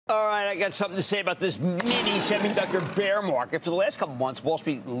All right, I got something to say about this mini semiconductor bear market. For the last couple months, Wall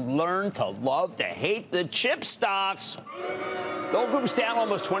Street learned to love to hate the chip stocks. The whole group's down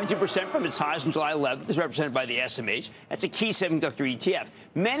almost 22% from its highs on July 11th, as represented by the SMH. That's a key semiconductor ETF.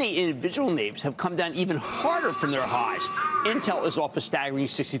 Many individual names have come down even harder from their highs. Intel is off a staggering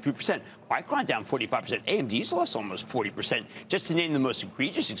 63%. Micron down 45%. AMD's lost almost 40%, just to name the most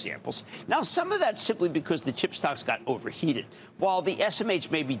egregious examples. Now, some of that's simply because the chip stocks got overheated. While the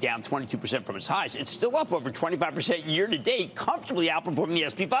SMH may be down 22% from its highs, it's still up over 25% year-to-date, comfortably outperforming the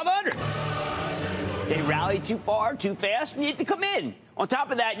S&P 500. They rallied too far, too fast, and need to come in. On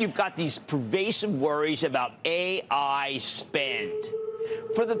top of that, you've got these pervasive worries about AI spend.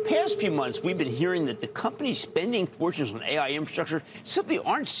 For the past few months, we've been hearing that the companies spending fortunes on AI infrastructure simply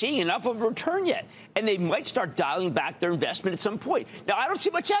aren't seeing enough of a return yet, and they might start dialing back their investment at some point. Now, I don't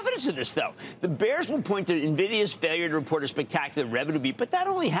see much evidence of this, though. The bears will point to NVIDIA's failure to report a spectacular revenue beat, but that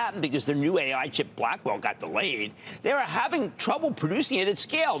only happened because their new AI chip Blackwell got delayed. They are having trouble producing it at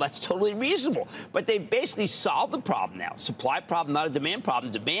scale. That's totally reasonable. But they've basically solved the problem now. Supply problem, not a demand problem.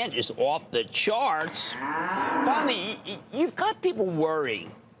 Demand is off the charts. Finally, you've got people worrying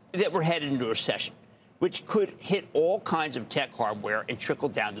that we're headed into a recession, which could hit all kinds of tech hardware and trickle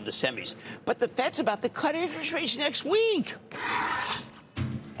down to the semis. But the Fed's about to cut interest rates next week.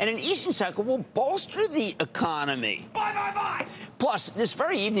 And an easing cycle will bolster the economy. Buy. Plus, this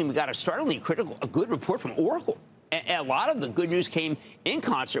very evening, we got a startlingly a good report from Oracle. And a lot of the good news came in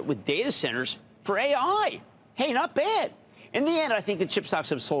concert with data centers for AI. Hey, not bad. In the end, I think the chip stocks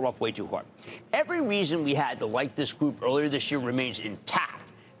have sold off way too hard. Every reason we had to like this group earlier this year remains intact.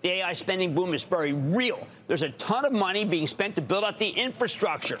 The AI spending boom is very real. There's a ton of money being spent to build out the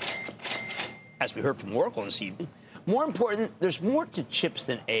infrastructure, as we heard from Oracle this evening. More important, there's more to chips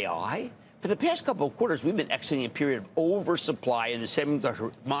than AI. For the past couple of quarters, we've been exiting a period of oversupply in the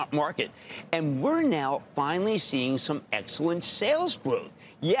semiconductor market, and we're now finally seeing some excellent sales growth.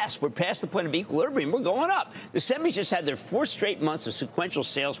 Yes, we're past the point of equilibrium. We're going up. The semis just had their 4th straight months of sequential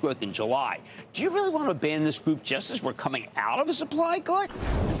sales growth in July. Do you really want to abandon this group just as we're coming out of a supply glut?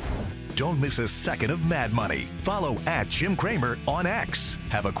 Don't miss a second of Mad Money. Follow @Jim Cramer on X.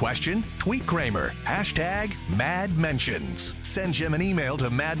 Have a question? Tweet Cramer. #MadMentions. Send Jim an email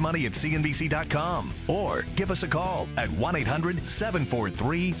to madmoney@cnbc.com or give us a call at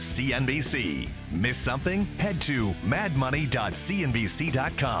 1-800-743-CNBC. Miss something? Head to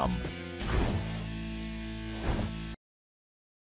madmoney.cnbc.com.